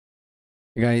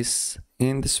Hey guys,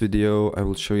 in this video I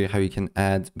will show you how you can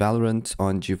add Valorant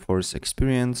on Geforce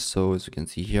Experience. So as you can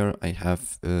see here, I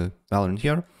have Valorant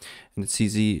here, and it's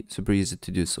super easy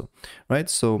to do so, right?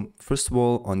 So first of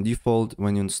all, on default,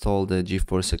 when you install the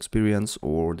Geforce Experience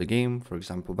or the game, for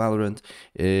example Valorant,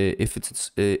 if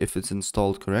it's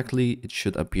installed correctly, it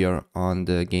should appear on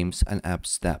the Games and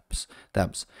Apps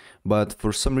tabs. But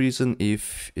for some reason,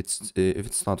 if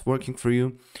it's not working for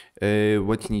you,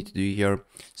 what you need to do here,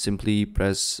 simply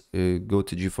go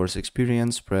to GeForce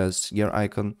Experience, press gear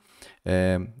icon,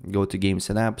 go to Games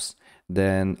and Apps,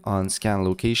 then on Scan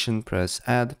Location, press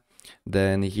Add.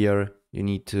 Then here you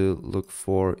need to look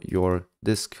for your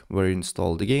disk where you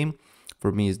install the game.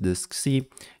 For me, it's disk C.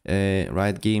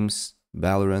 Write Games,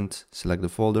 Valorant, select the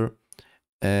folder,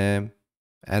 add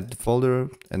the folder,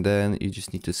 and then you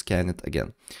just need to scan it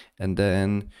again. And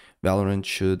then Valorant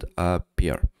should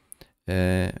appear.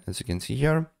 As you can see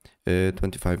here,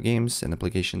 25 games and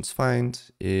applications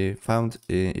found.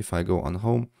 If I go on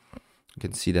home, you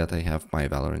can see that I have my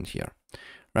Valorant here.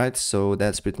 Right, so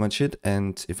that's pretty much it.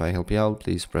 And if I help you out,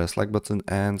 please press like button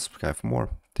and subscribe for more.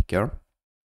 Take care.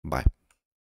 Bye.